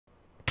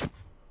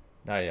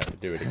Now you have to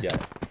do it again.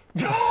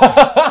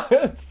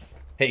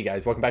 Hey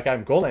guys, welcome back.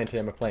 I'm GoldenKnite. Today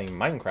I'm playing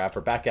Minecraft.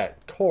 We're back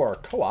at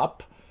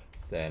QuarCo-op,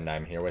 and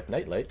I'm here with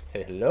Nightlight.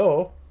 Say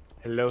hello.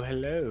 Hello,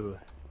 hello.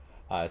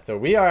 So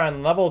we are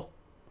on level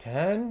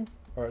 10?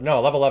 Or no,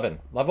 level 11.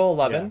 Level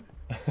 11.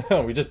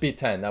 Yeah. We just beat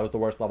 10. That was the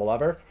worst level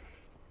ever.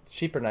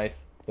 Sheep are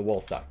nice. The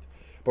wool sucked.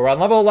 But we're on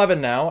level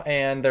 11 now,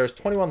 and there's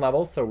 21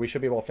 levels, so we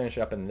should be able to finish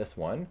it up in this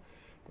one.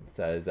 It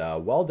says,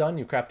 well done,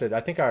 you crafted... I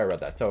think I already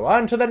read that. So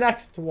on to the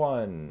next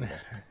one.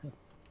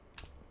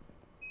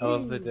 I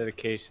love the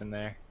dedication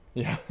there.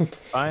 Yeah.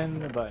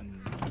 Find the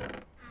button.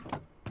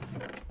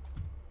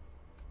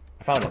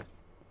 I found it.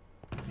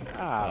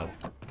 Ah.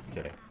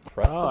 Okay.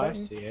 Press the button. I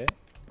see it.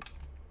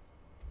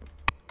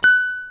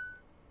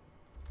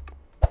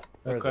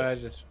 Where Look is what it? I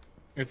just...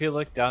 If you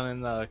look down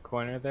in the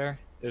corner there,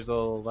 there's a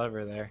little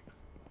lever there.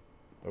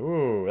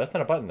 Ooh, that's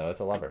not a button though, it's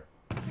a lever.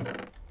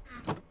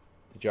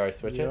 Did you already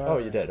switch it? Oh,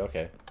 you did,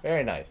 okay.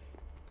 Very nice.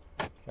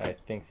 This guy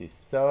thinks he's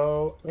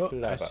so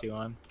clever. I see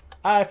one.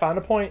 I found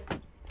a point.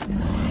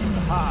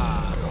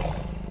 Ah.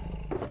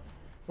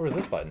 Where's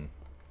this button?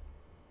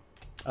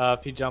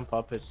 If you jump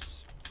up,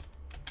 it's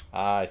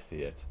I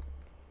see it.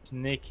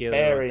 sneaky.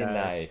 Very little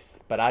guys. nice.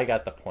 But I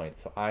got the point,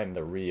 so I'm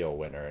the real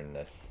winner in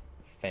this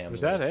family.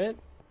 Was that it?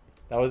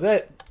 That was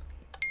it.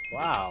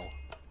 Wow.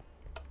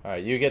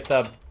 Alright, you get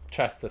the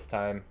chest this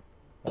time.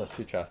 Oh, there's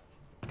two chests.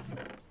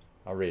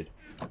 I'll read.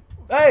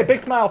 Hey,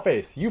 big smile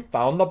face! You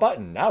found the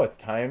button. Now it's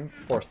time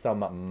for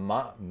some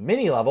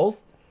mini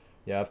levels.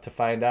 You have to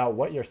find out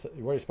what you're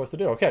supposed to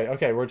do.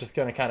 Okay, we're just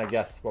gonna kind of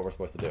guess what we're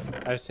supposed to do.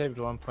 I saved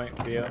 1 point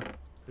for you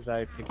because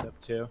I picked up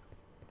 2.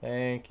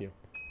 Thank you.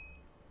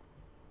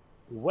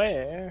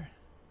 Where?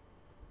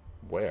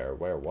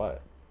 Where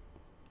what?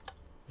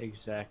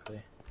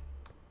 Exactly.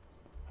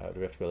 Do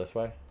we have to go this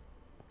way?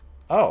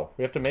 Oh,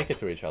 we have to make it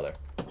to each other.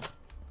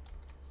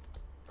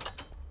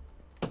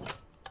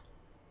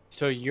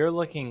 So you're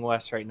looking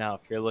west right now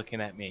if you're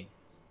looking at me.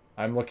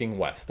 I'm looking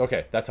west.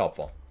 Okay, that's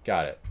helpful.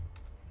 Got it.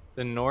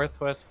 The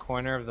northwest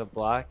corner of the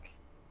block,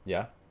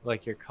 Yeah?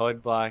 like your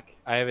colored block,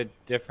 I have a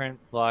different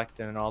block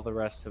than all the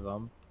rest of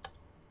them.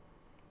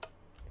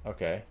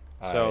 Okay.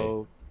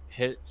 So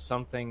hit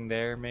something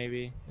there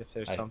maybe, if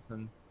there's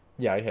something.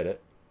 Yeah, I hit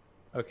it.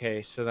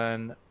 Okay, so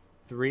then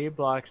 3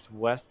 blocks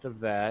west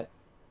of that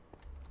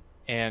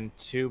and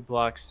 2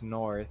 blocks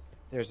north,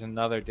 there's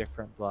another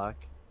different block.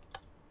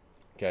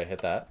 Okay, I hit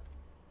that.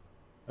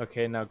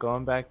 Okay, now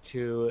going back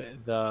to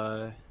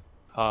the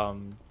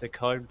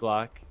colored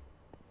block.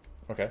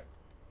 Okay.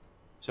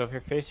 So if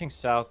you're facing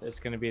south, it's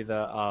going to be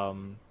the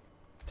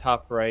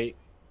top right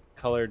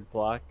colored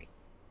block.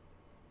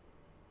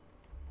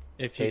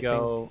 If you Facing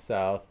go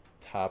south,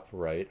 top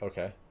right.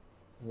 Okay.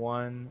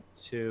 1,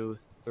 2,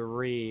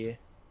 3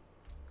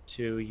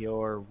 to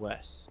your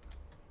west.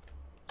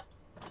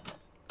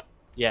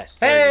 Yes.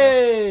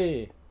 There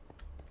you go.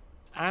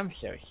 I'm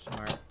so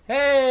smart.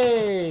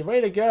 Hey!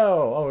 Way to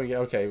go! Oh,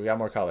 okay, we got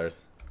more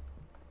colors.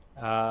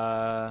 So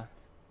I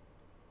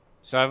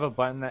have a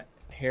button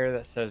here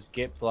that says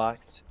 "Get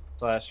blocks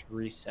 /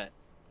 reset."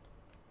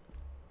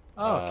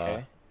 Oh,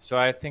 okay. So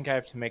I think I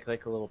have to make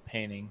like a little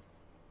painting.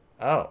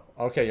 Oh,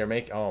 okay. You're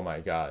making. Oh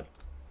my god.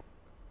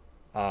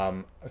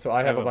 So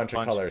I have a bunch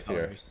of colors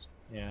here.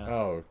 Yeah.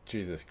 Oh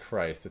Jesus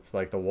Christ! It's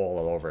like the wool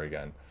all over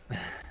again.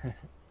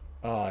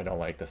 Oh, I don't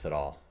like this at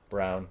all.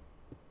 Brown,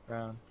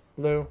 Brown,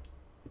 blue,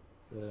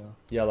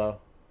 yellow,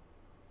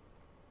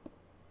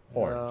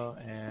 orange. yellow,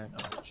 and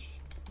orange.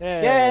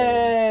 Yay!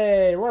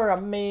 Yay! We're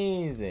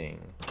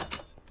amazing.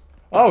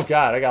 Oh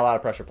god, I got a lot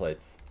of pressure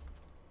plates.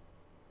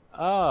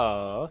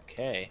 Oh,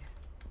 okay.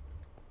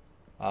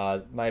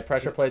 My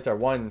pressure plates are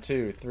 1,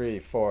 2, 3,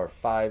 4,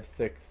 5,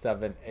 6,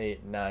 7,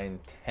 8, 9,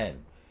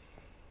 10.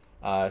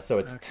 So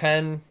it's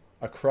 10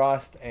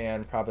 across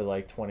and probably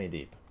like 20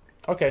 deep.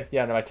 Okay,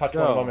 yeah, no, I touch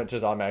one of them, it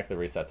just automatically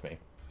resets me.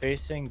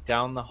 Facing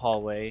down the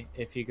hallway,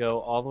 if you go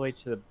all the way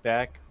to the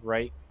back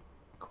right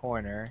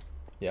corner,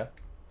 yeah,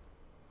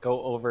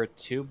 go over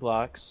 2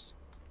 blocks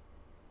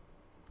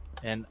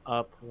and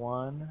up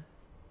 1,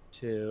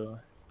 2,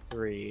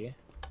 3.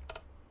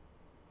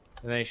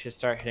 And then you should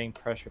start hitting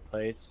pressure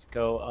plates.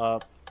 Go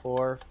up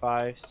 4,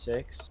 5,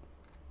 6.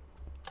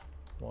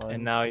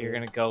 And now you're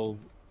going to go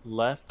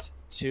left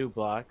 2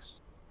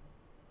 blocks.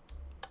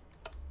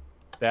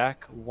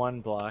 Back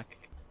 1 block.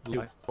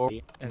 And 1,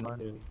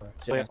 2,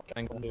 6,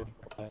 and 1, 2,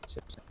 5,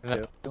 6,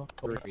 and 2,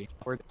 3,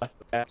 4,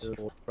 back,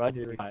 4, right,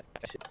 5,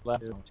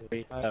 left, 2,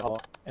 3, 5,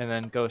 and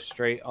then go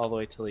straight all the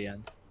way till the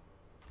end.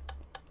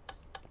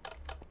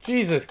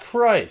 Jesus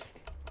Christ!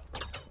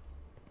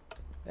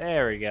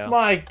 There we go.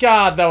 My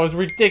god, that was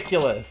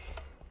ridiculous!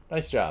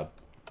 Nice job.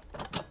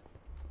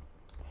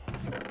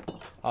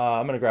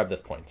 I'm gonna grab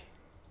this point.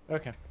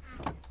 Okay.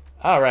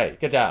 Alright,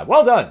 good job.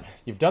 Well done!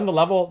 You've done the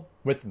level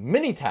with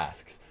mini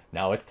tasks.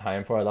 Now it's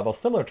time for a level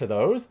similar to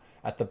those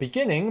at the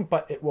beginning,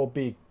 but it will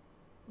be...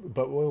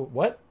 But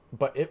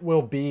it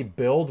will be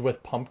build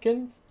with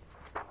pumpkins?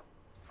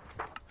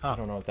 I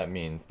don't know what that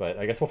means, but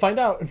I guess we'll find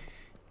out.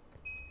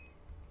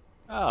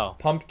 Oh.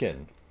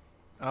 Pumpkin.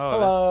 Oh,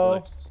 Hello.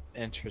 this looks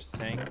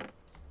interesting.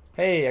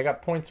 Hey, I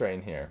got points right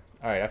in here.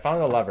 All right, I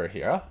found a lever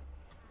here.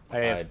 I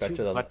have I bet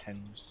two you the-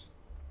 buttons.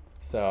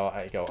 So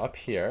I go up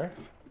here.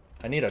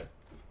 I need a...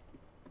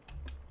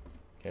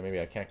 Okay, maybe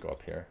I can't go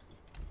up here.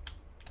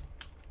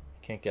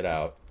 Can't get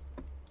out.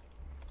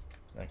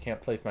 I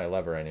can't place my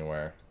lever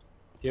anywhere.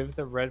 Give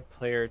the red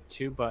player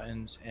 2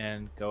 buttons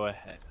and go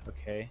ahead,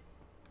 okay?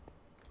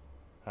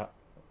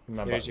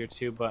 My Here's buttons. your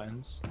 2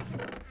 buttons.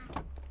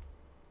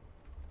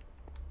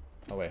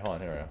 Oh wait, hold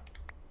on, here we go.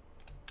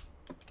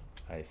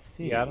 I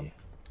see. You got 'em?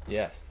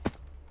 Yes.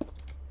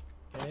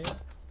 Okay.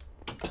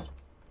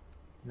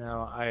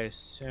 Now I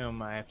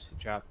assume I have to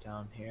drop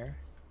down here.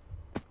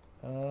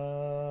 You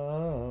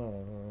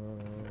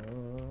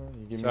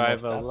give So me I more have a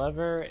stuff?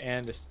 lever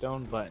and a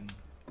stone button.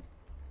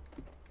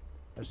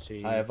 Let's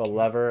see. I have a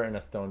lever and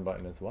a stone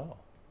button as well.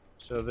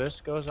 So this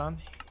goes on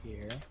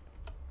here.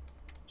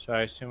 So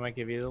I assume I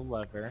give you the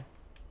lever.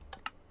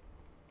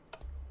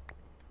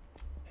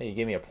 Hey, you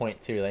gave me a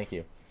point too, thank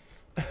you.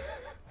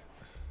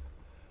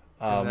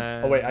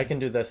 And Oh wait, I then- can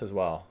do this as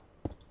well.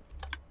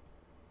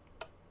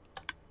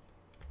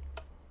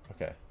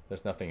 Okay,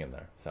 there's nothing in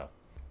there, so.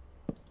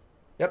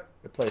 Yep,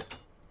 it placed.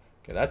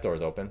 Okay, that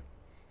door's open.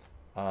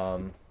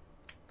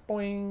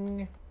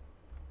 Boing.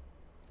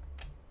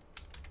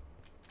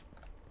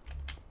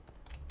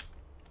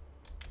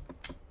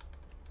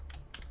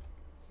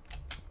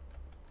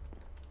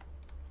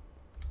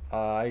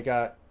 I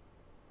got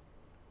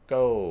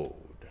gold.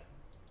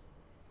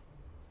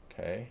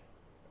 Okay.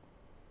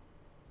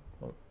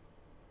 Well,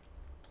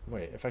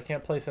 wait, if I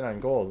can't place it on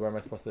gold, where am I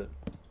supposed to...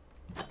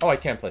 Oh, I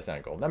can't place it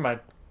on gold. Never mind.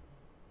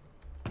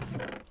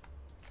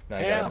 Now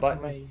I got a Help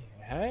button. me,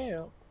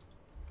 help.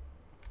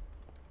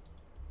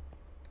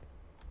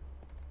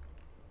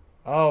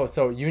 Oh,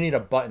 so you need a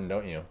button,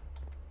 don't you?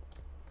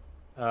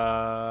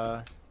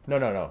 No.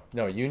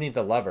 No, you need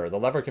the lever. The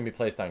lever can be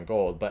placed on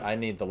gold, but I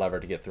need the lever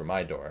to get through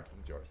my door.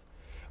 It's yours.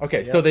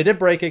 Okay, so Yep. they did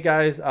break it,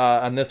 guys,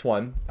 on this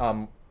one.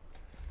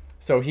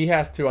 So he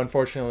has to,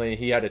 unfortunately,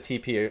 he had to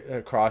TP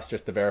across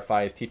just to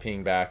verify his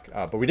TPing back.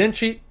 But we didn't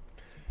cheat.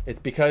 It's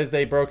because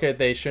they broke it.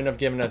 They shouldn't have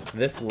given us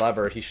this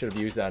lever. He should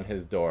have used it on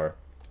his door,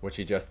 which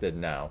he just did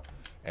now.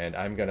 And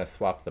I'm going to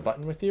swap the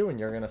button with you, and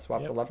you're going to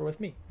swap the lever with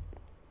me.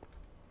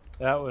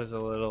 That was a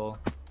little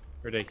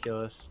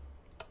ridiculous.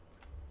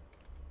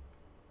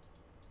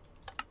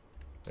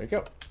 There you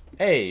go.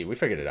 Hey, we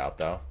figured it out,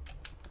 though.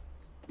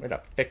 Way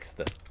to fix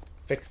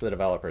the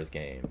developer's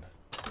game.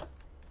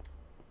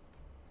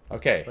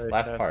 Okay, Place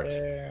last that part.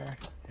 there,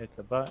 hit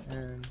the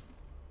button.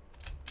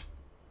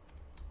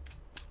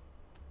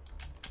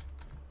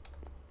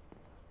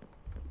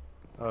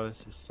 Oh,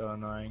 this is so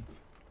annoying.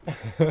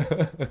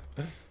 There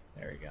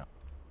we go.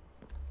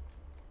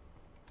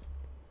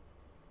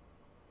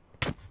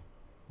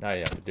 Now you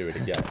have to do it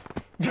again.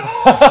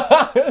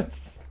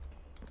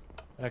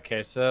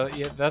 Okay, so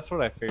yeah, that's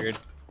what I figured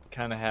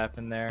kind of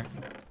happened there.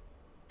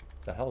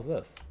 The hell is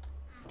this?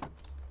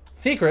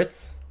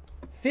 Secrets?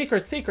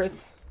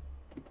 Secrets!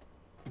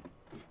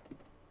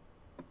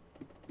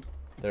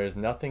 There's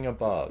nothing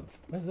above.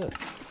 What is this?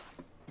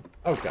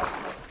 Oh god.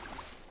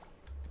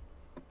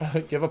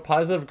 Give a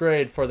positive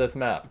grade for this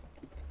map.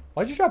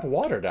 Why'd you drop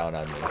water down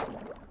on me?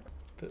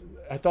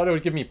 I thought it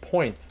would give me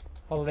points.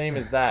 How lame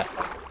is that?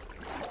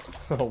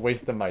 A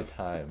waste of my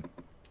time.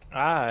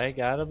 I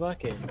got a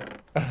bucket.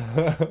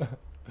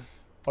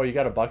 Oh, you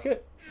got a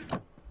bucket?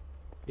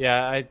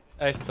 Yeah,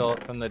 I stole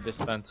it from the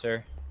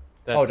dispenser.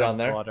 That Oh, down dumped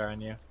there? water on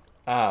you.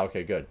 Ah,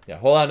 okay, good. Yeah,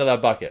 hold on to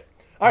that bucket.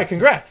 All right,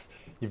 congrats.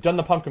 You've done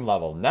the pumpkin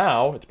level.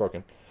 Now, it's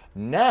broken.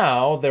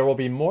 Now, there will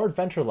be more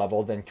adventure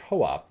level than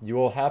co-op. You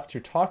will have to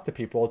talk to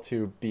people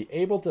to be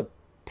able to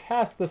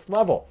pass this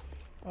level.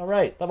 All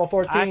right, level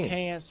 14. I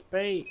can't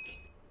speak.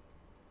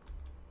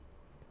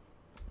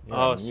 Yeah,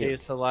 Oh, see, mute.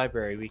 it's a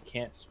library. We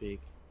can't speak.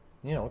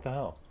 Yeah, what the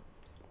hell?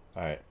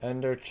 All right,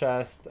 ender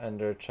chest,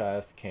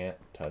 can't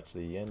touch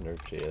the ender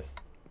chest.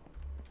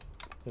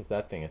 What's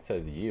that thing? It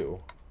says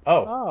you.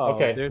 Oh,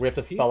 okay, there's we have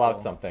to spell out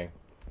people. something.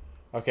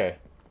 Okay.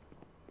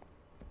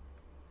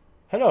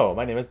 Hello,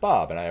 my name is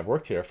Bob, and I have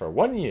worked here for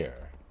 1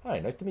 year. Hi,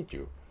 nice to meet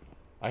you.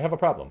 I have a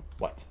problem.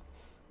 What?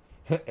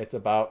 It's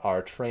about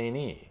our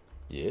trainee.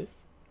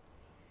 Yes?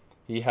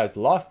 He has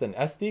lost an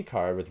SD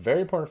card with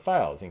very important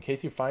files. In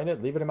case you find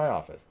it, leave it in my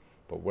office.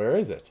 But where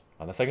is it?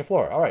 On the second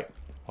floor. All right.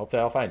 Hope that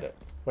I'll find it.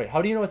 Wait,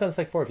 how do you know it's on the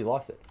second floor if you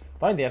lost it?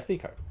 Find the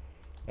SD card.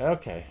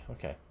 Okay.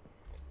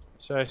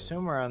 So I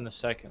assume we're on the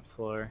second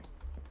floor.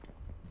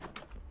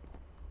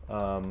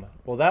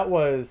 Well, that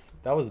was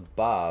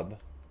Bob.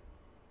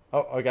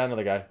 Oh, I got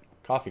another guy.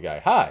 Coffee guy.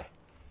 Hi.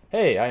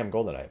 Hey, I am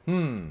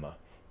GoldenKnite.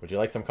 Would you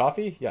like some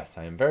coffee? Yes,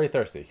 I am very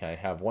thirsty. Can I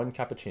have 1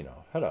 cappuccino?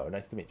 Hello,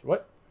 nice to meet you.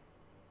 What?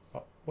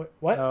 Oh,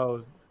 what?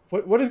 Oh,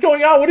 What is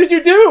going on? What did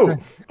you do?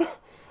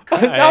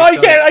 Now I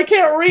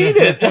can't read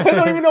it. I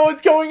don't even know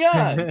what's going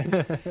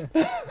on.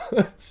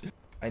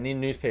 I need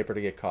newspaper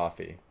to get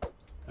coffee.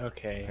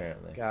 okay.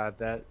 Apparently. God,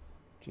 that.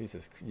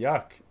 Jesus,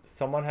 yuck.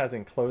 Someone has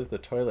enclosed the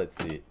toilet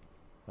seat.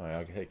 All right,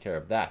 I'll take care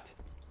of that.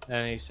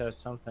 And he says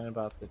something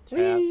about the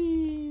tap.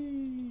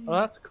 Whee! Oh,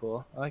 that's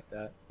cool. I like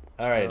that.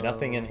 Alright,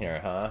 nothing in here,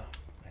 huh?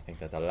 I think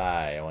that's a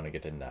lie. I want to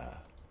get in there.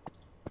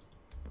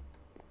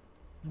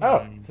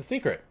 Oh, it's a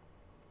secret.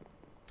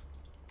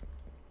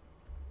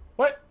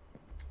 What?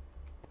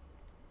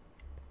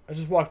 I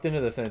just walked into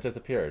this and it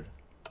disappeared.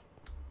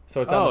 So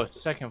it's on the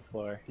second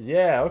floor.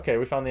 Yeah, okay,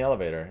 we found the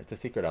elevator. It's a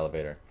secret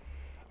elevator.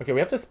 Okay, we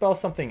have to spell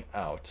something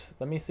out.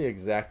 Let me see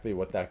exactly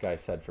what that guy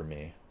said for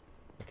me.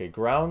 Okay,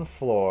 ground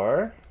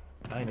floor.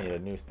 I need a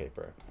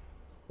newspaper.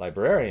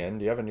 Librarian,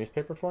 do you have a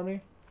newspaper for me?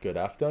 Good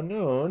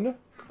afternoon.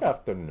 Good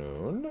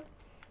afternoon.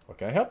 What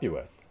can I help you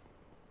with?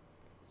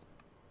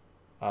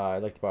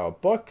 I'd like to borrow a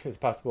book. Is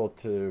it possible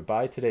to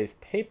buy today's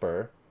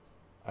paper?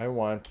 I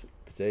want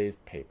today's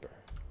paper.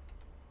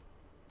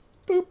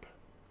 Boop.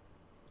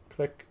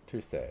 Click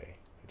to say.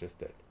 I just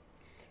did.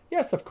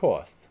 Yes, of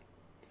course.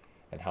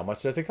 And how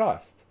much does it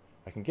cost?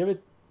 I can give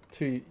it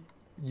to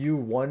you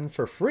one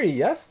for free.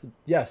 Yes?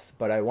 Yes,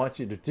 but I want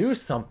you to do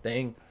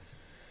something.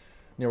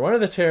 Near one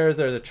of the chairs,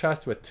 there's a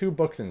chest with 2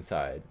 books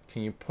inside.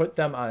 Can you put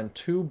them on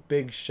 2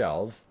 big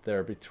shelves?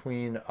 They're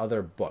between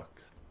other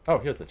books. Oh,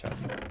 here's the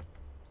chest.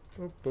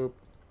 Boop, boop,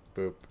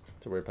 boop.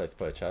 It's a weird place to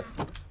put a chest.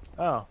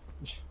 Oh.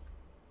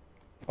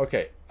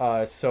 Okay,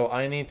 so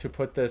I need to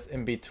put this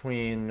in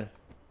between,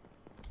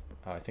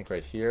 I think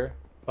right here.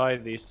 By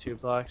these 2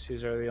 blocks.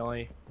 These are the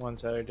only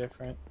ones that are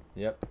different.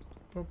 Yep.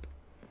 Boop.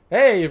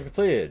 Hey, you've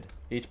completed.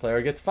 Each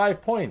player gets 5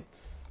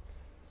 points.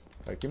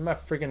 All right, give me my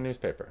freaking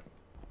newspaper.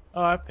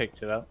 Oh, I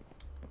picked it up.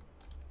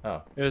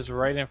 Oh. It was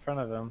right in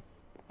front of him.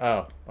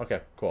 Oh,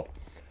 okay, cool.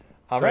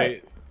 All so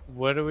right.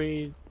 What do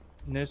we...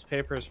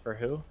 Newspapers for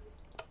who?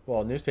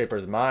 Well, newspaper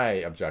is my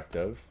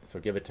objective, so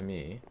give it to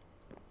me.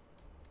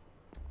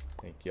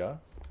 Thank you.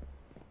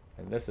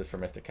 And this is for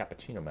Mr.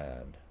 Cappuccino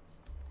Man.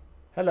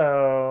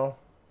 Hello.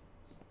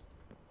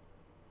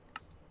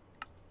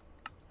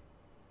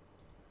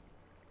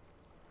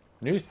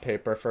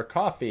 Newspaper for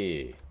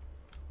coffee.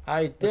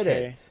 I did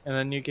it. And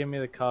then you give me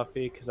the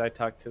coffee because I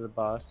talked to the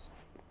boss.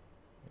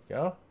 There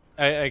you go.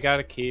 I got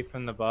a key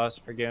from the boss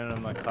for giving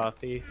him the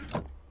coffee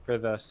for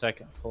the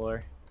 2nd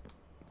floor.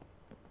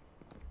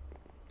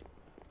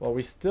 Well,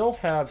 we still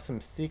have some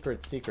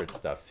secret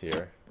stuffs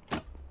here.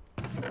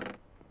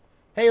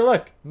 Hey,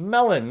 look!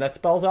 Melon! That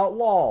spells out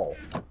LOL!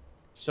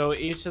 So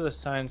each of the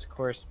signs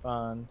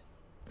correspond.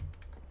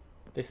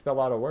 They spell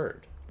out a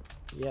word.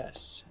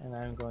 Yes, and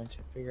I'm going to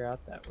figure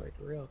out that word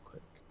real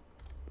quick.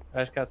 I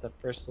just got the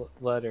first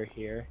letter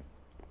here.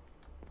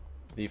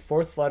 The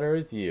 4th letter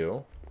is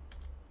U.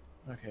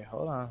 Okay,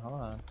 hold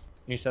on.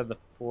 You said the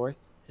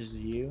 4th is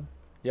U?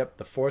 Yep,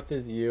 the 4th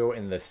is U,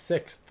 and the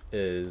 6th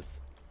is...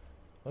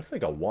 looks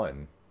like a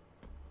 1.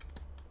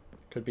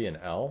 Could be an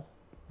L.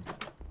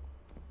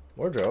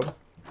 Wardrobe.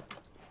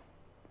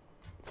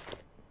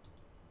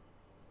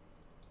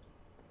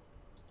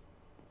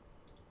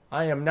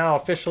 I am now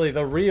officially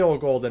the real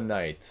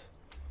GoldenKnite.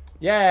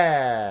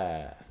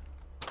 Yeah!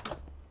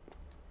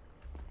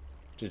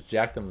 Just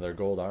jacked them their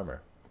gold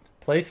armor.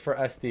 Place for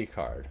SD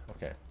card.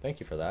 Okay, thank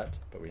you for that,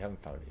 but we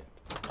haven't found it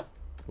yet.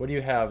 What do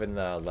you have in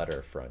the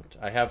letter front?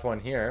 I have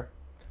one here.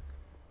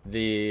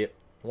 The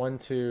 1,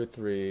 2,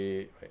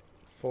 3, wait,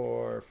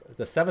 4.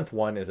 The 7th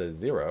one is a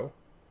 0.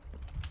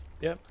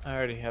 Yep, I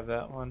already have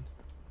that one.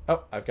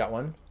 Oh, I've got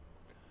one.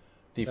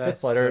 The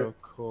That's 5th letter. So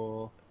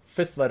cool.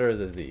 5th letter is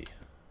a Z.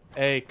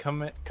 Hey,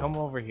 come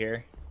over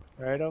here.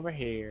 Right over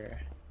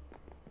here.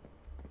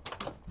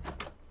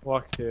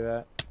 Walk through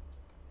that.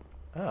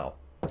 Oh.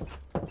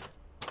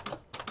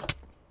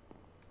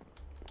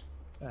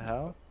 The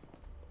hell?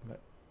 Am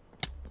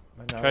I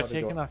not Try allowed to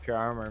taking go... off your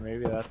armor.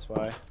 Maybe that's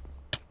why.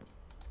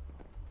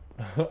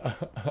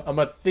 I'm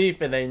a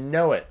thief and they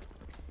know it.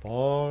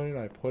 Fine,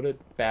 I put it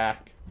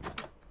back.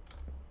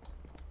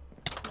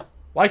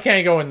 Why can't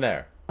I go in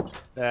there?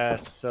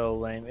 That's so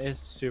lame.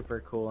 It's super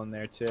cool in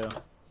there too.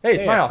 Hey,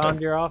 it's my office. I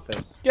found your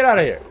office. Get out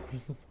of here.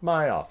 This is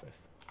my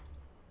office.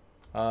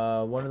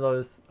 One of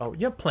those. Oh,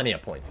 you have plenty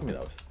of points. Give me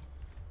those.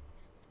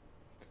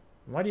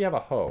 Why do you have a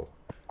hoe?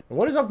 And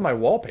what is up with my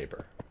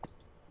wallpaper?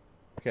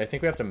 Okay, I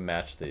think we have to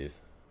match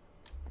these.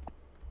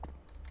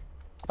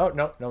 Oh,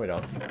 no. No, we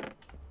don't.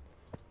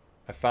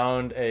 I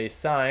found a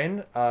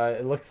sign.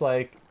 It looks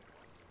like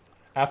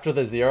after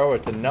the 0,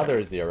 it's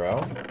another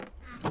 0.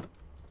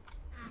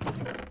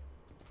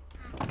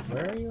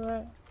 Where are you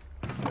at?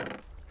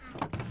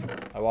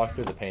 I walked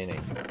through the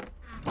paintings.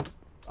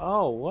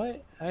 Oh,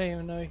 what? I didn't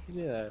even know you could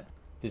do that.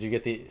 Did you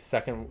get the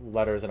 2nd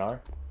letter as an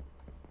R?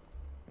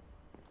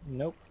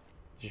 Nope.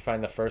 Did you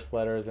find the 1st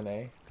letter as an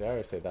A? Did I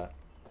already say that?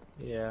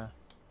 Yeah.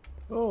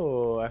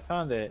 Oh, I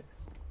found it.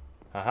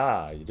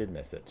 Haha, you did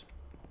miss it.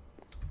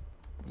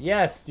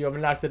 Yes, you have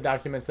unlocked the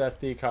document's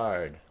SD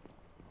card.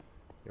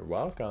 You're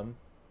welcome.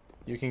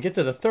 You can get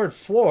to the 3rd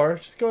floor.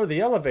 Just go to the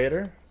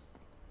elevator.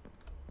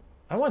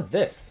 I want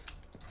this.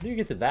 How do you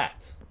get to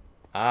that?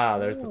 Ah,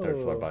 there's the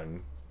 3rd floor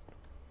button.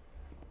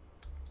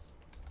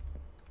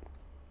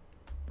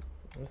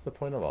 What's the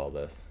point of all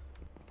this?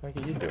 What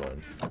are you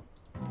doing?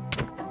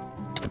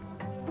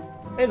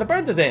 Hey, the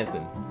birds are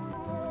dancing!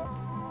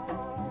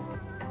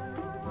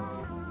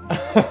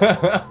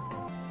 I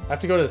have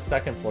to go to the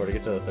second floor to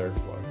get to the third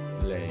floor.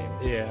 Lame.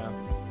 Yeah.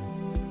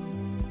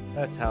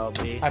 That's how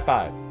it be. High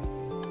five.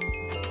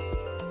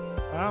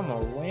 I'm a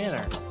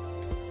winner.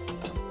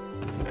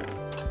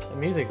 The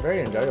music's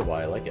very enjoyable.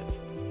 I like it.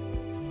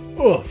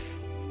 Oof.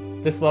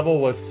 This level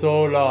was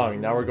so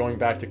long. Now we're going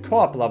back to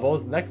co-op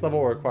levels. The next level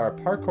will require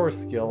parkour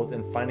skills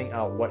and finding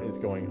out what is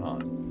going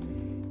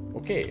on.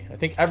 Okay. I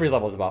think every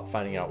level is about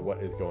finding out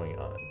what is going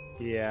on.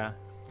 Yeah.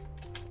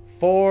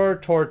 4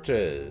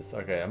 torches.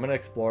 Okay, I'm gonna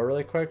explore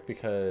really quick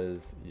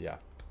because, yeah.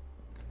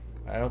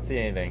 I don't see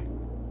anything.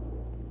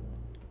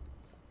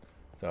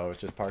 So it's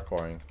just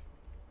parkouring.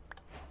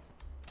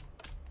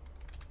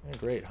 Yeah,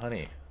 great,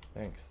 honey.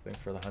 Thanks. Thanks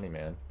for the honey,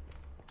 man.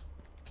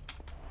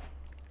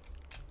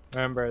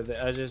 Remember, the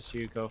edges,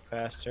 you go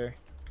faster.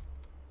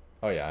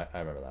 Oh yeah, I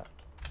remember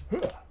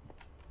that.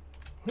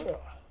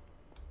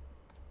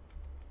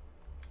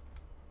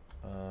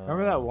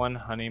 Remember that one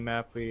honey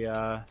map we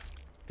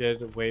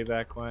did way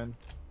back when?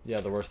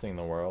 Yeah, the worst thing in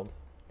the world.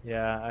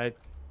 Yeah, I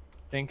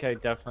think I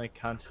definitely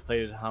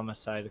contemplated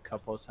homicide a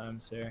couple of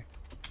times there.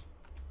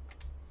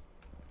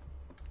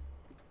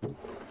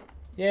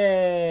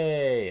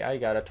 Yay! I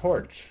got a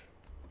torch.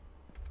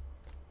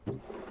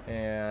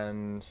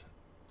 And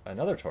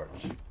another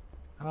torch.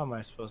 How am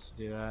I supposed to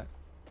do that?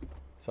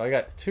 So I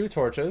got 2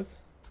 torches.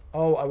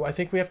 Oh, I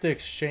think we have to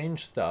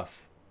exchange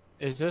stuff.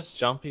 Is this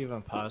jump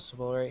even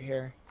possible right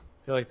here?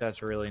 I feel like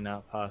that's really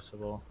not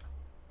possible.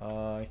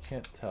 I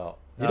can't tell.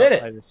 You Oh, did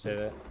it! I just did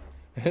it.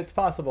 It's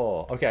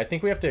possible. Okay, I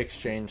think we have to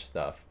exchange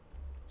stuff.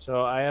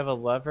 So I have a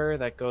lever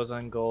that goes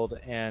on gold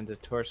and a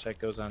torch that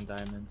goes on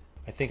diamond.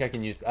 I think I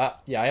can use...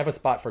 yeah, I have a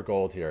spot for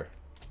gold here.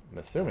 I'm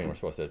assuming we're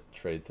supposed to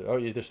trade through... Oh,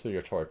 you just threw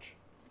your torch.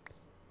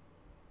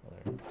 Oh,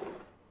 there.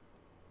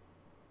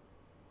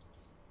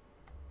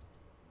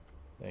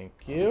 Thank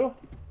you.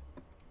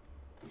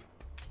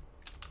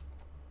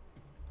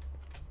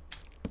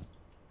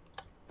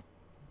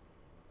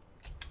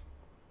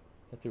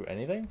 That do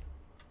anything?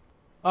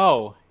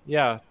 Oh,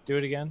 yeah. Do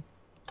it again.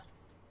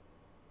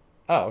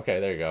 Oh, okay,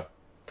 there you go.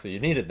 So you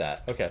needed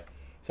that. Okay.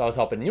 So I was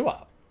helping you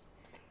out.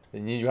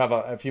 And you have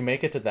a... If you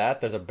make it to that,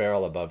 there's a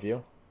barrel above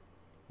you.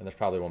 And there's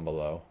probably one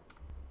below.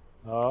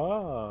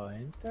 Oh,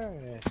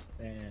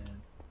 interesting.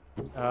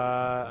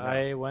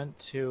 I went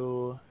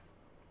to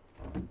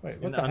Wait,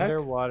 what an the heck?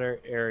 underwater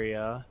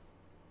area.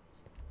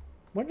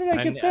 When did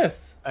I get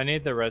this? I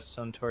need the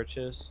redstone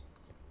torches.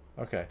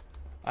 Okay.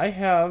 I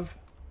have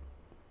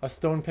a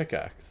stone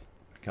pickaxe.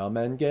 Come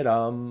and get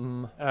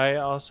 'em. I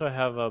also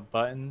have a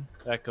button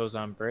that goes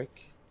on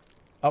brick.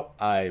 Oh,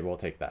 I will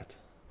take that.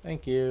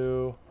 Thank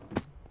you.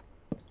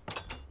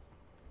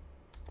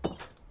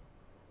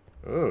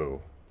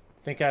 Ooh.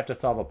 I think I have to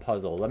solve a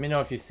puzzle. Let me know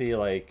if you see,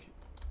 like,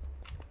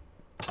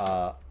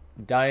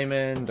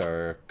 diamond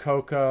or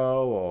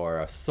cocoa or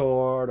a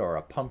sword or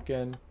a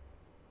pumpkin.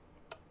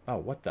 Oh,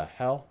 what the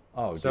hell?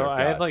 Oh, So dear I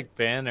God. have like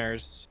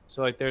banners.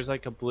 So like there's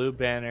like a blue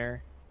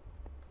banner,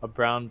 a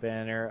brown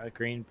banner, a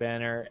green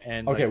banner,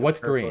 and Okay, like, a what's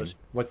green? purplish-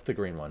 What's the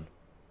green one?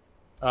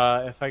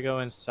 If I go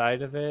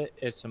inside of it,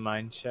 it's a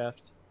mine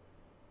shaft.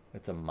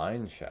 It's a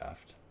mine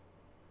shaft.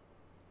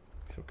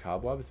 So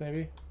cobwebs,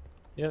 maybe?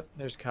 Yep,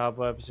 there's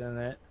cobwebs in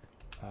it.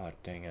 Oh,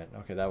 dang it.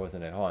 Okay, that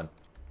wasn't it. Hold on.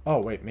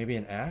 Oh, wait, maybe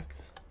an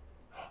axe?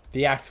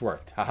 The axe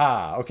worked.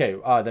 Haha. Okay,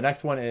 the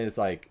next one is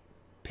like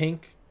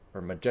pink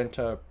or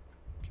magenta.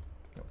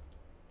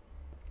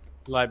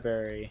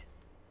 Library.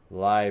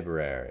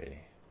 Library.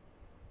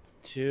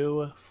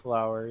 2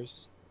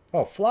 flowers.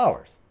 Oh,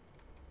 flowers.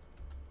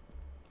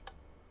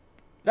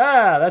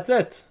 Ah, that's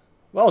it.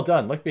 Well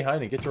done. Look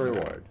behind and get your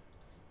reward.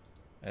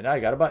 And I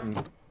got a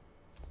button.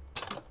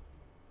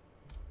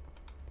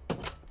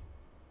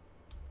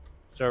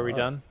 So are we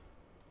done?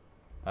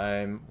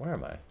 Where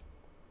am I?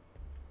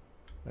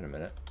 Wait a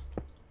minute.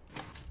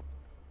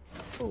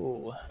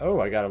 Ooh. Oh,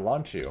 I gotta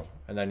launch you.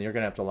 And then you're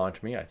gonna have to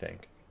launch me, I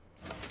think.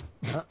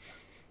 There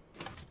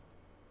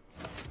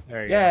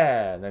you go.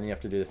 Yeah, and then you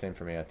have to do the same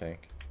for me, I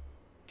think.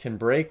 Can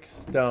break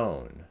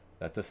stone.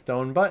 That's a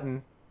stone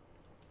button.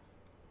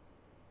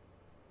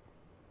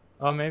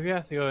 Oh, maybe I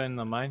have to go in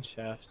the mine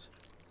shaft.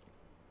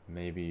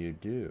 Maybe you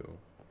do.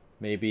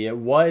 Maybe it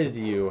was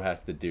you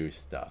has to do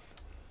stuff.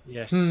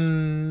 Yes.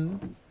 You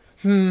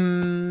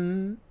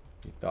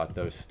thought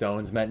those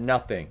stones meant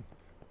nothing.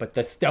 But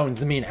the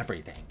stones mean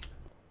everything.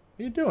 What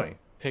are you doing?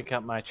 Pick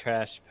up my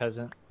trash,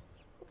 peasant.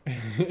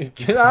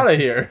 Get out of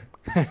here.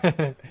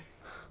 I'm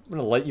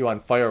gonna light you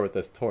on fire with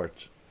this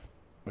torch.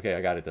 Okay,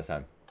 I got it this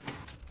time.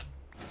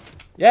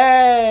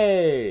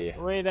 Yay!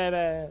 Wait at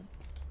it.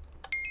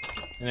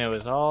 And it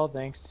was all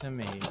thanks to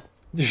me.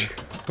 Is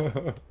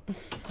there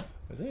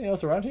anything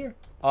else around here?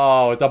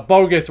 Oh, it's a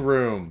bogus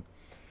room.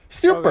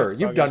 Super! Bogus,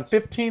 You've done bogus.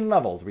 15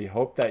 levels. We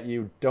hope that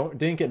you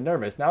didn't get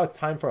nervous. Now it's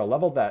time for a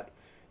level that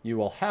you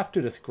will have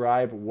to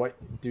describe. What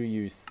do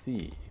you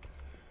see?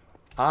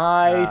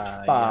 I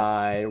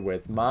spy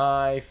with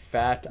my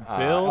fat eye.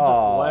 Build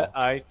Oh. what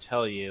I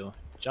tell you.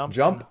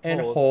 Jump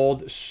and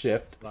hold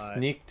shift, fly.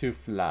 sneak to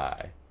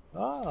fly.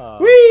 Oh,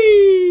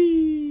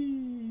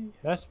 Whee!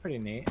 that's pretty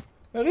neat.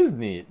 That is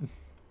neat.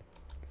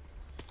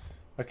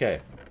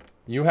 Okay.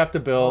 You have to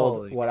build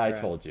Holy what crap. I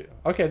told you.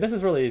 Okay, this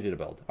is really easy to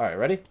build. All right,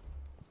 ready?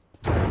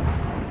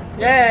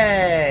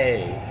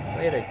 Yay!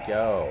 Way to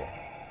go.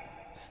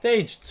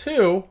 Stage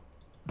 2?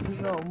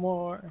 No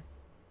more.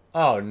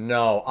 Oh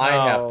no, I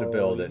have to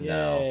build it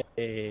now.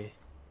 Yay.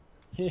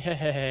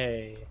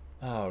 Yay.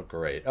 Oh,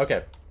 great.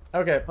 Okay.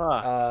 Okay.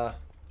 Fuck.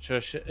 So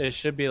it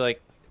should be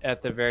like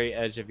at the very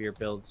edge of your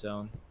build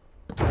zone.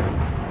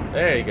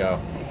 There you go.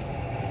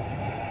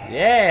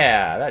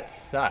 Yeah, that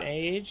sucked.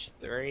 Stage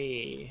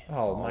 3.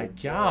 Oh my boy.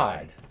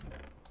 god.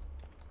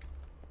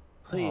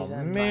 Please Oh,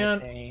 end man.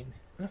 my pain.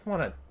 I don't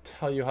want to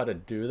tell you how to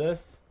do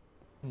this.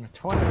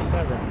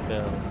 27th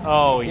build.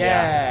 Oh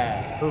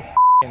yeah. Who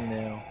f***ing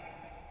knew?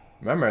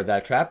 Remember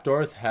that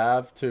trapdoors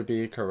have to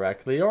be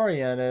correctly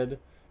oriented.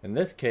 In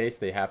this case,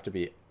 they have to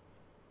be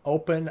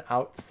open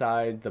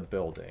outside the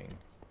building.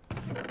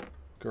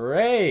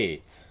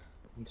 Great.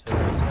 Until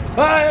it says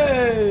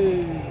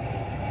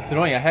Hey! It's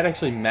annoying. I had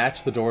actually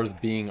matched the doors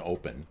being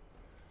open.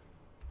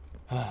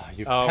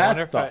 You've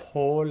passed the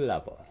whole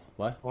level.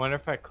 What? I wonder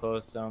if I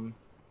closed them.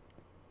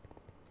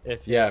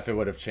 If it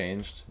would have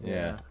changed.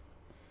 Yeah.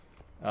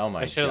 Oh my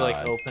god. I should have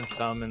like opened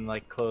some and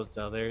like closed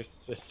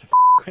others just to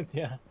with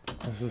you.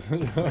 This is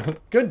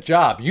good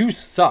job. You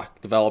suck,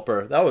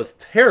 developer. That was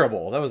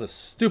terrible. That was a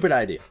stupid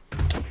idea.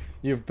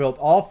 You've built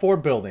all 4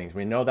 buildings.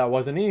 We know that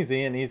wasn't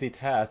an easy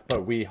task,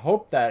 but we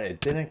hope that it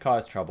didn't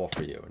cause trouble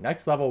for you.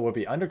 Next level will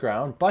be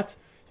underground, but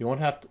you won't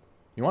have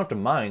to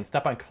mine.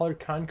 Step on colored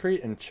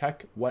concrete and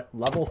check what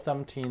level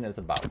 17 is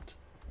about.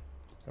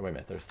 Oh, wait a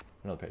minute. There's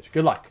another page.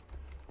 Good luck.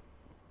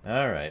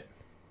 All right.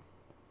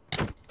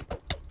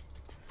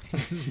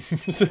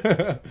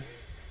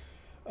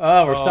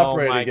 Oh, we're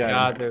separated again. Oh my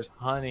god, there's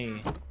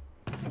honey.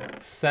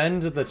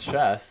 Send the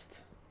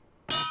chest.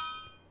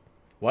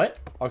 What?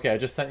 Okay, I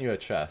just sent you a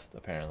chest,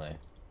 apparently.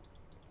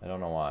 I don't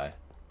know why.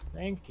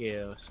 Thank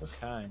you. So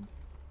kind.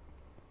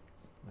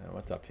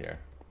 What's up here?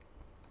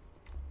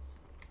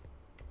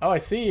 Oh, I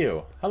see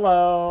you.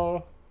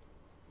 Hello.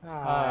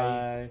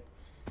 Hi.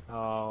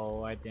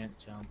 Oh, I didn't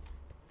jump.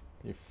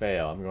 You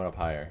fail. I'm going up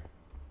higher.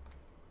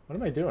 What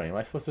am I doing? Am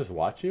I supposed to just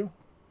watch you?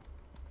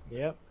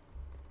 Yep.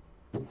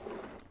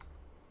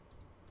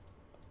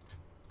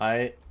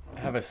 I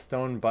have a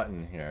stone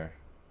button here.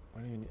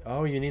 What do you need?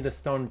 Oh, you need the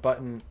stone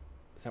button.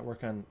 Does that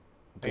work on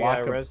block I got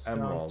a of redstone,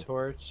 emerald?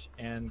 torch,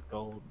 and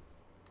gold.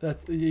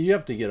 That's you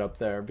have to get up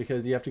there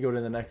because you have to go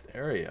to the next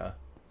area.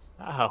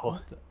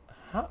 Ow.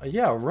 How?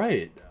 Yeah,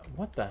 right.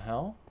 What the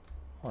hell?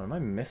 Oh, am I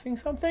missing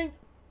something?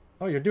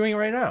 Oh, you're doing it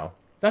right now.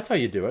 That's how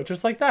you do it,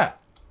 just like that.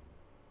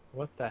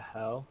 What the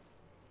hell?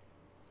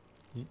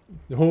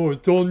 Oh,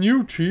 it's on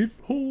you, Chief.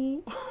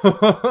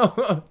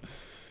 Oh.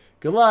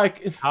 Good luck.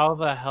 How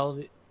the hell?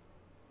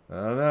 I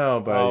don't know,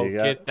 but Oh, you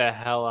got... get the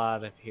hell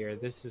out of here.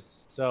 This is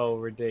so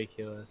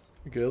ridiculous.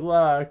 Good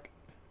luck.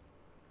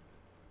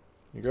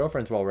 Your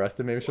girlfriend's well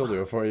rested. Maybe she'll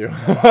do it for you.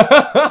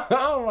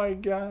 Oh my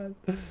god.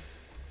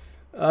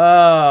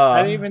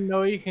 I didn't even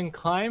know you can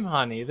climb,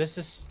 honey. This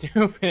is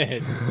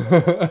stupid.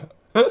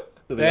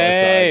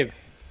 Babe.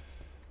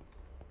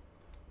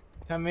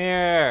 Come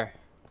here.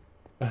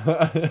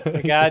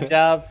 I got a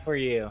job for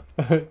you.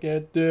 I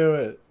can't do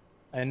it.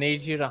 I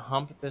need you to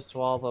hump this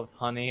wall of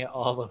honey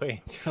all the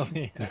way until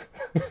the end.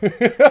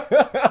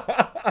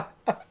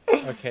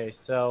 Okay,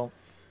 so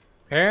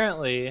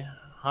apparently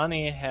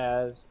honey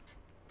has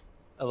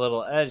a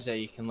little edge that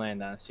you can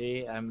land on.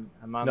 See, I'm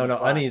on No, the no,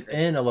 block honey's right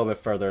in a little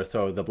bit further,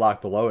 so the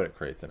block below it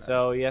creates an edge.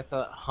 So you have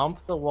to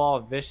hump the wall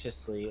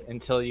viciously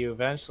until you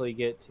eventually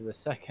get to the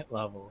second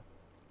level.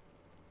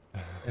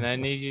 And I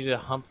need you to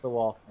hump the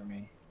wall for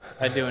me.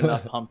 I do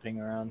enough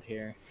humping around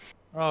here.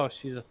 Oh,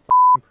 she's a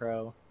f***ing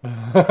pro.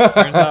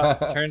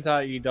 Turns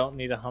out you don't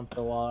need to hump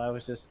the wall. I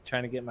was just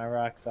trying to get my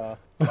rocks off.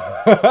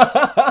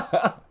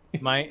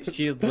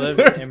 She lives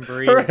and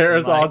breathes. Her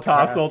hair's all Minecraft.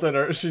 tousled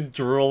and she's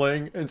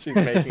drooling and she's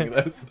making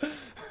this.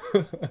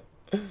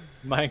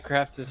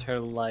 Minecraft is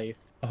her life.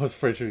 I was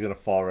afraid she was gonna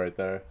fall right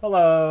there.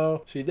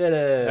 Hello, she did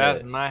it.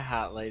 That's my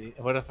hot lady.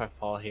 What if I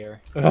fall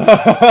here?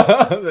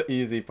 The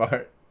easy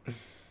part.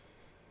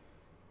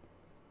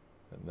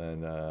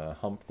 And then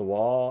hump the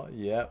wall.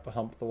 Yep,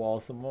 hump the wall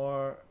some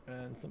more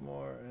and some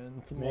more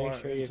and some more. Make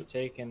sure you've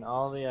taken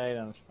all the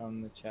items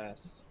from the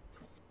chest.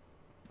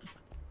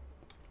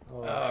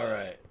 Oh, all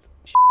right.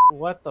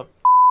 what the f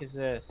is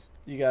this?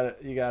 You got it.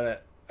 You got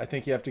it. I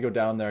think you have to go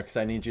down there because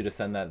I need you to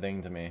send that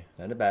thing to me.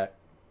 Send it back.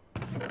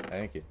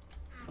 Thank you.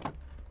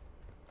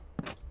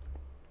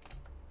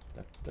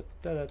 Da, da,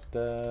 da, da,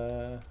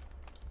 da.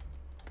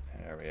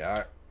 There we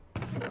are.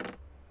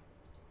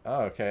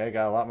 Oh, okay. I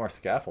got a lot more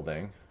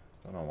scaffolding.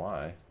 Don't know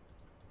why.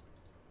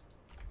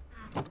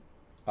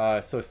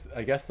 So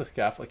I guess the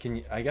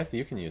scaffolding. I guess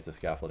you can use the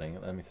scaffolding.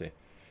 Let me see.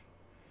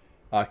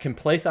 Can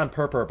place on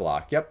purple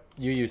block. Yep,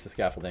 you use the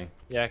scaffolding.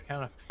 Yeah, I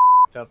kind of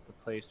f***ed up the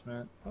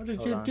placement. How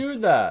did you do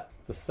that?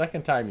 It's the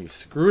second time you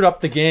screwed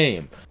up the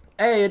game.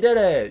 Hey, you did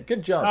it!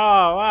 Good jump.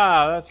 Oh,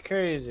 wow, that's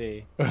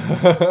crazy.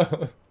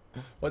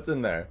 What's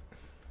in there?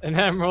 An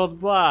emerald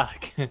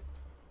block.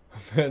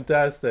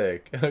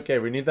 Fantastic. Okay,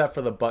 we need that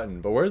for the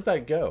button, but where's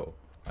that go?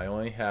 I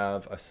only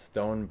have a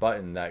stone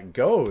button that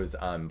goes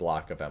on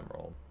block of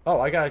emerald. Oh,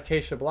 I got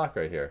acacia block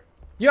right here.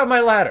 You have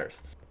my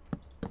ladders.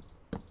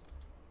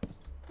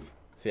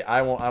 See,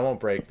 I won't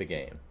break the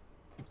game.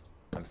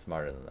 I'm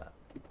smarter than that.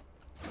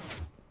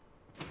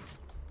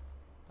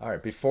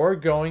 Alright, before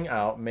going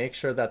out, make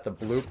sure that the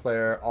blue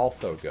player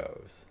also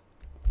goes.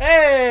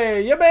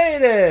 Hey, you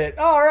made it!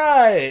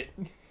 Alright!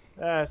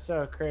 That's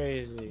so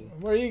crazy.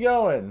 Where are you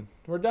going?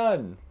 We're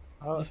done.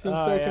 Oh, You seem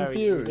so yeah,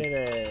 confused. We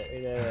did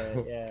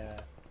it,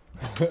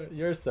 yeah.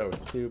 You're so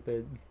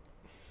stupid.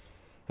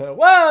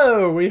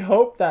 Whoa! We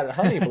hope that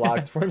honey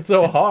blocks weren't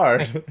so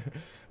hard.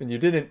 And you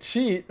didn't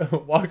cheat.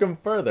 Welcome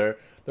further.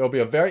 There will be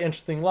a very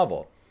interesting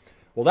level.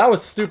 Well, that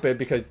was stupid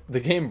because the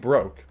game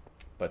broke.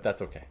 But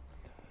that's okay.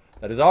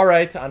 That is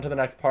alright. On to the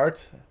next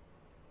part.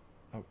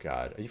 Oh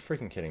god, are you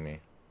freaking kidding me?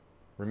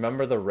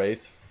 Remember the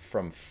race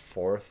from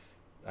 4th?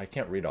 I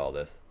can't read all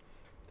this.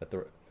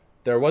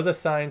 There was a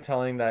sign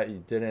telling that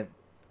you didn't.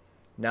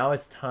 Now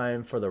it's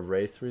time for the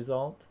race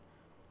result.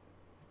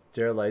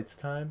 Dear Light's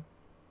time.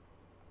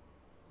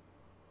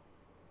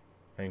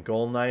 And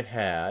GoldenKnite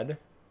had.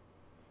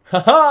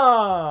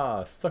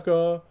 Haha!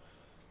 Sucker!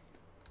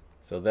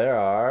 So there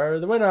are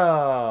the winner!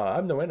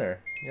 I'm the winner.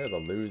 You're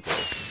the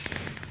loser.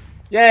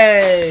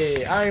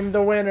 Yay! I'm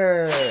the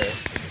winner!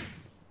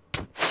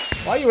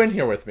 Why are you in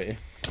here with me?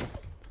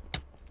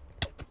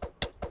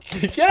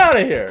 Get out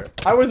of here!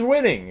 I was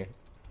winning!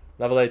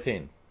 Level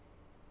 18.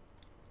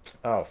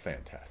 Oh,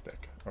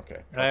 fantastic.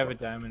 Okay. I have a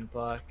diamond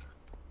block.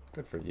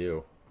 Good for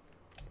you,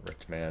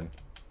 rich man.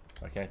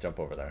 I can't jump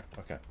over there.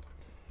 Okay.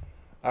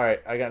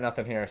 Alright, I got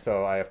nothing here,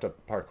 so I have to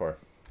parkour.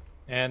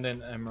 And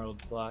an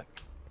emerald block.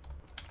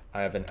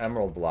 I have an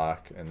emerald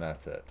block, and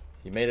that's it.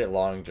 He made it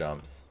long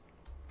jumps.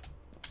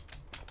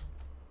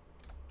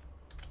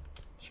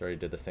 Sure he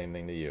did the same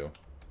thing to you.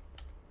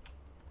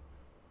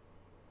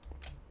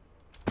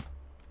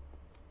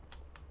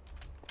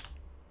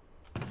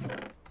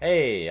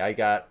 Hey, I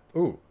got...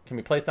 Ooh, can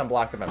be placed on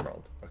block of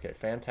emerald. Okay,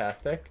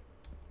 fantastic.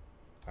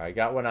 I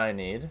got what I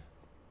need.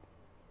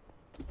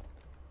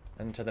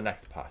 And to the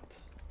next pot.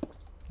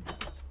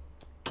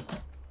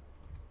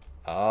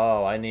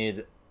 Oh, I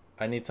need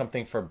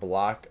something for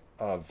block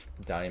of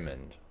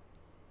diamond.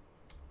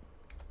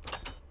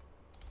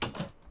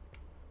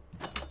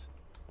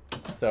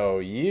 So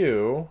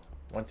you,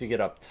 once you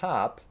get up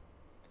top,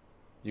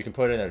 you can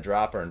put it in a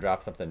dropper and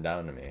drop something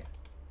down to me.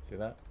 See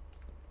that?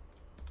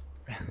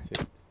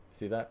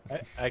 See that?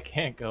 I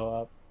can't go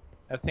up.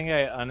 I think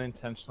I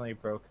unintentionally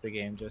broke the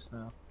game just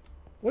now.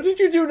 What did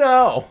you do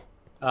now?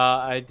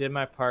 I did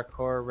my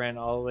parkour, ran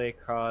all the way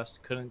across,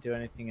 couldn't do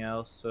anything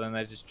else, so then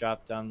I just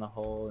dropped down the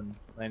hole and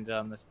landed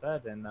on this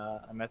bed, and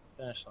I'm at the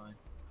finish line.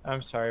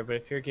 I'm sorry, but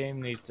if your game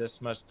needs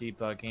this much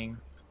debugging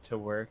to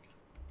work,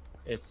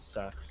 it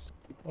sucks.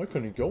 I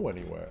couldn't go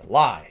anywhere.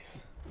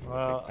 Lies.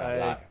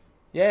 Well,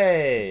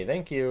 Yay!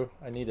 Thank you.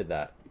 I needed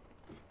that.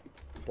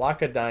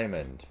 Block of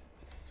diamond.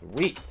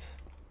 Sweet.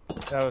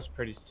 That was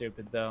pretty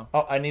stupid, though.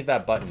 Oh, I need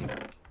that button.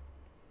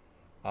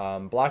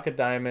 Block of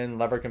diamond.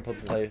 Lever can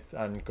put place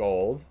on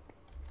gold.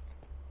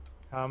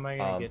 How am I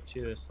gonna get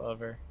you this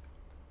lever?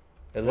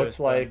 It looks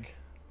like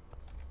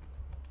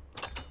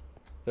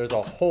there's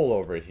a hole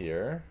over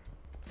here.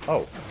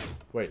 Oh,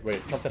 wait.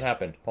 Something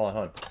happened. Hold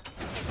on.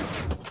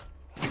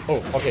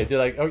 Oh, okay.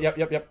 Oh,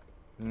 yep.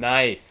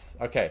 Nice.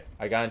 Okay,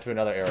 I got into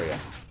another area.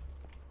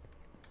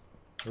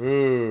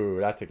 Ooh,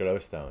 that's a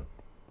glowstone.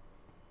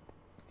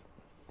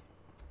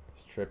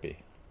 It's trippy.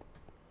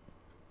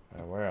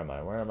 Where am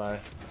I?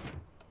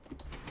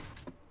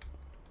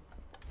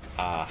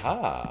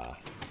 Aha.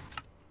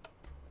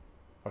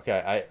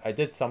 Okay, I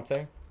did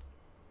something.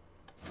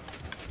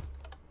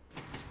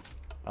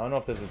 I don't know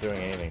if this is doing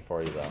anything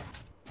for you, though.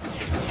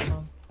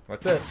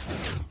 That's it.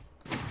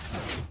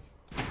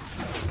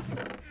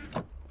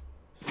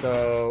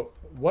 So,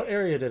 what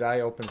area did I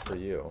open for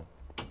you?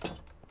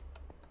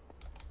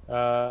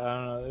 I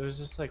don't know. It was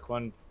just like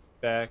one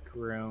back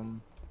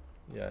room.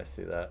 Yeah, I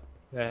see that.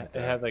 Yeah,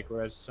 it had like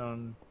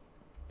redstone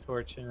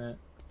torch in it.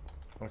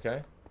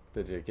 Okay.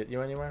 Did it get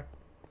you anywhere?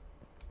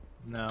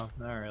 No,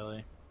 not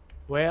really.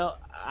 Well,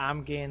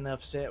 I'm getting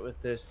upset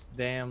with this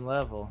damn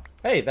level.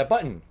 Hey, that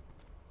button!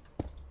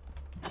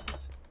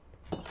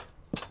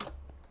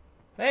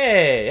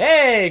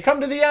 Hey,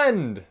 come to the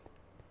end!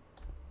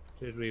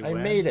 Did we I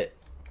win? made it.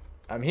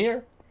 I'm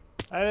here.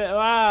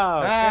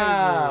 Wow!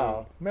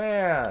 Wow,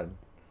 man.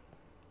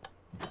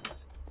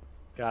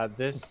 God,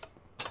 this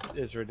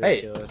is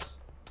ridiculous.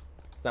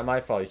 It's not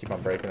my fault you keep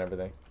on breaking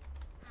everything.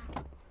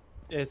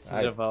 It's the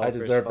I developer's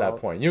deserve fault.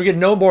 that point. You get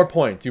no more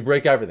points. You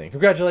break everything.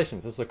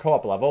 Congratulations. This is a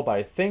co-op level, but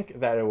I think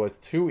that it was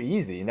too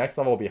easy. Next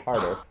level will be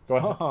harder. Go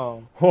ahead.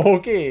 Oh.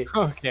 Okay.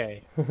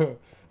 Okay. This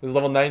is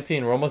level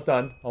 19. We're almost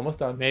done.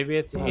 Maybe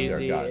it's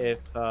easy God. if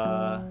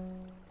Oh,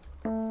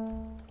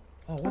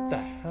 what the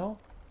hell?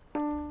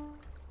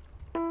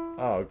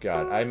 Oh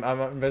god, I'm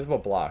invisible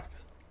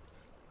blocks.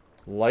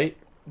 Light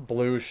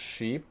blue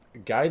sheep.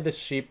 Guide the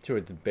sheep to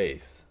its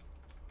base.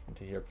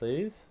 Into here,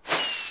 please.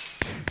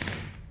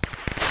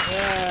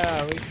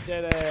 Yeah, we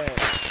did it.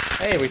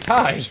 Hey, we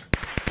tied.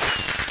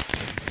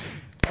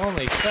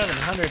 Only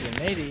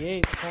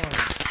 788 points.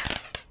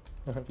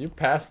 You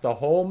passed the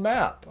whole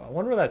map. I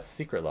wonder where that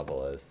secret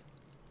level is.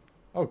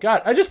 Oh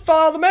god, I just fell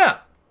out of the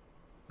map!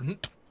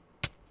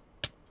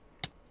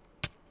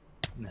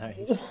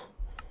 Nice.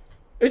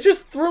 It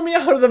just threw me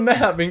out of the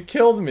map and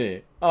killed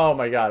me. Oh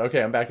my god.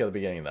 Okay, I'm back at the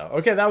beginning though.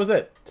 Okay, that was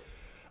it.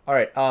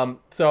 Alright,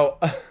 so...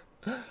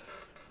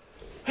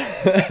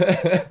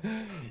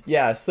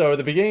 yeah, so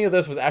the beginning of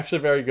this was actually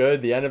very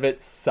good. The end of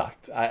it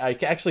sucked. I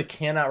actually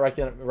cannot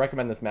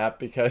recommend this map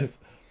because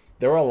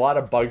there were a lot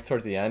of bugs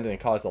towards the end and it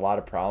caused a lot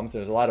of problems.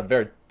 There's a lot of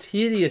very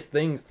tedious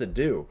things to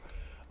do.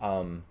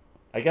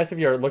 I guess if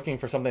you're looking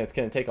for something that's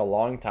going to take a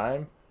long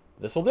time,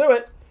 this will do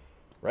it,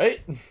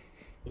 right?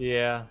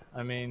 Yeah,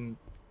 I mean,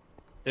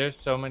 there's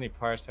so many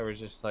parts that were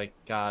just like,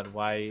 God,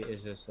 why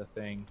is this a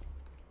thing?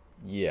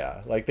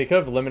 Yeah, like they could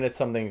have limited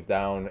some things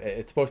down.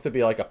 It's supposed to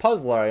be like a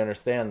puzzler, I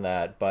understand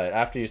that, but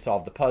after you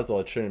solve the puzzle,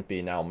 it shouldn't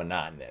be now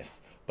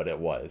monotonous, but it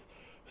was.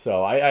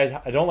 So I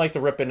don't like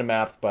to rip into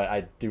maps, but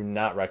I do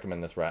not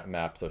recommend this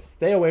map, so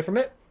stay away from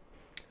it.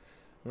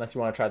 Unless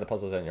you want to try the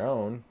puzzles on your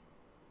own,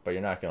 but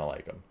you're not going to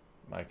like them.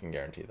 I can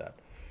guarantee that.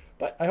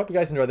 But I hope you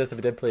guys enjoyed this. If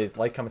you did, please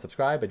like, comment,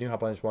 subscribe. I do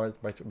hop on this one.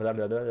 But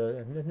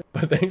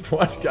thanks for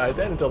watching, guys,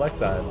 and until next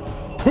time,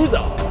 who's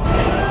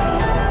up?